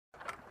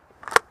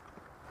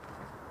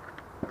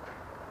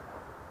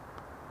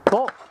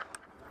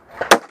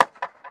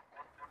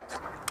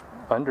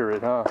Under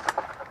it, huh?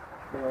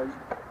 Yeah,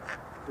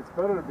 it's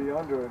better to be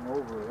under it and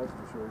over it, that's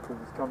for sure, because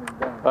it's coming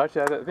down.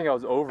 Actually, I think I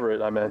was over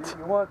it, I meant.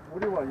 You want,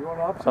 what do you want? You want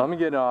an option? I'm gonna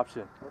get an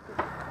option.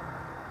 Okay.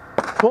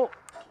 Pull!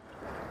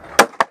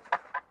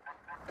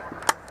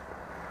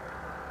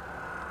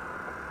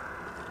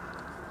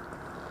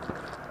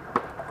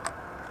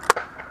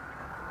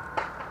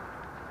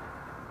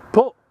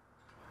 Pull!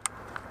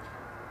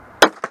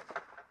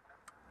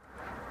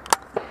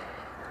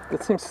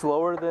 That seems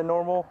slower than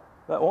normal,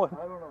 that one. I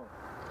don't know.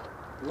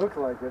 It looks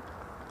like it.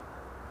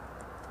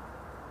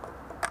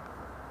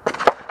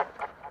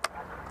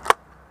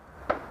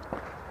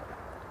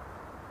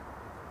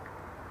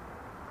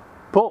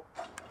 Pull!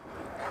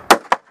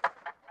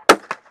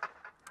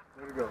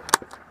 There we go.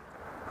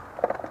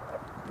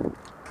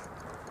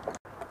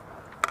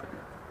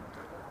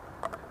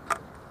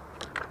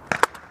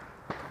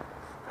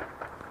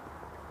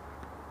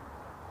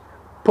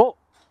 Pull!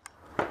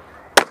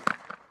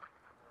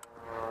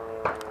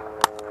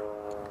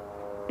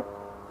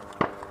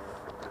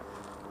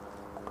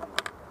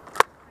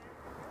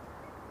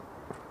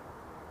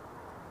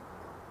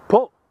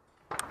 Pull!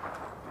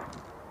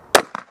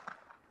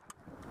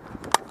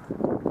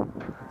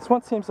 This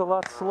one seems a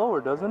lot slower,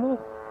 doesn't it?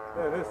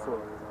 Yeah, it is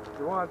slow.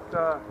 You want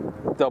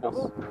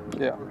Doubles.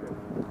 Yeah. Okay.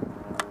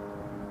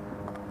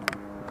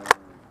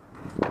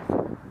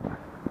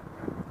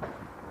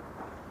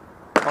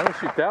 I'm gonna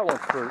shoot that one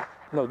first.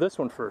 No, this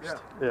one first.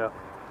 Yeah.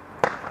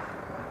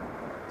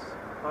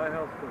 High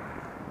health first.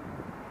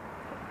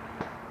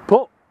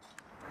 Pull!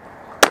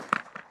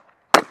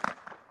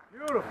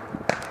 Beautiful.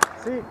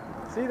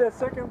 See that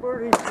second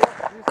bird? You see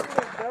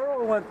that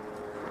barrel went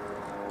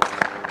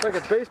like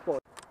a baseball.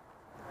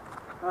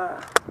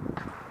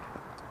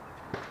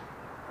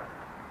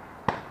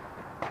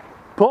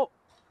 Pull!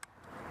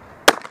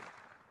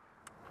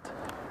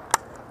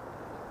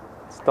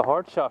 It's the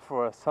hard shot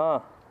for us, huh?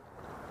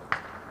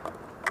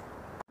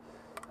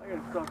 I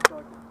gotta stop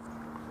talking.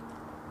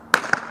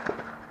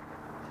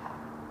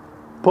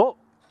 Pull!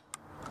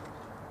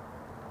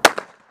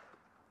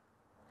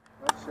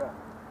 Nice shot.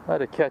 I had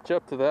to catch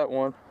up to that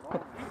one. You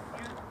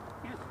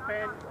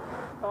spend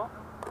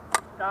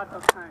start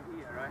of time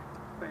here, right?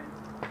 Spend.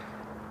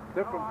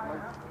 Different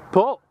like,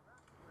 Pull!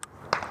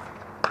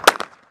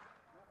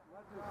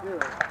 not just here.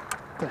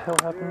 What the hell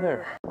happened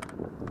there?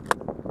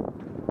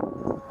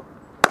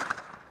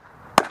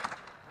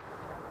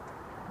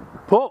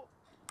 Pull!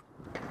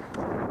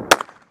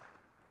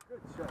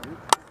 Good shot. You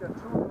got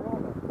 2 in a row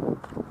now.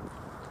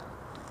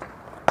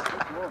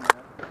 Good blow,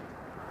 man.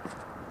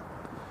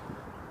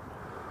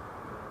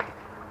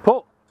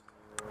 Pull!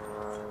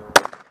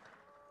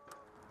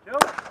 Kill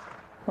it.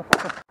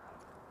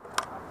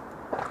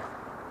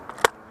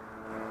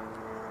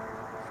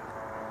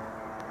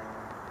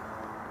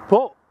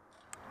 Pull!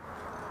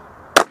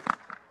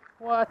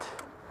 What?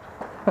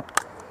 Have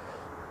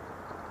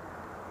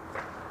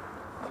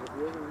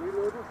you ever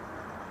reloaded?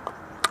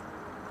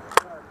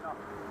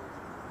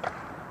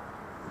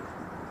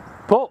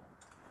 Pull!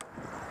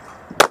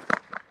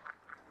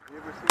 You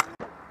ever seen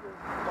it?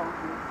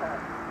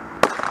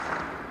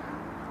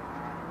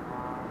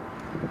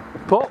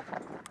 Pull!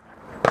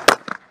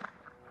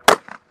 Yeah,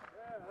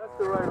 that's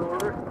the right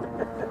order.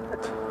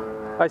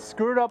 I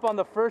screwed up on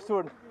the first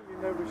one. You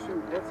never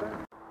shoot. What's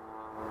that?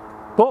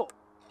 Pull!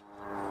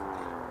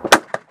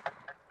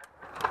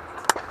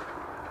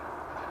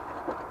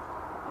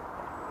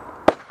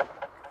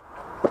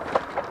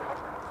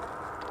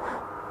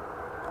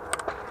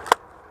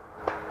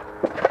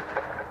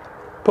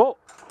 Pull!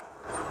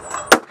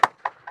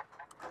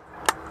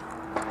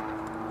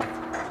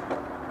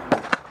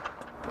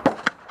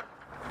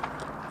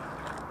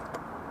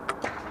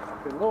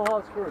 Okay, low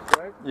house first,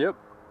 right? Yep.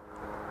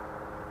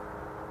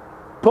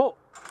 Pull!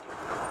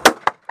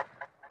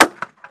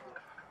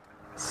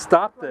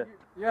 Stopped it.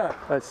 Yeah.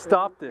 I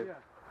stopped it. Yeah.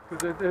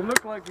 Because it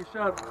looked like you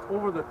shot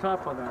over the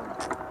top of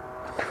that.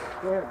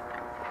 Go ahead.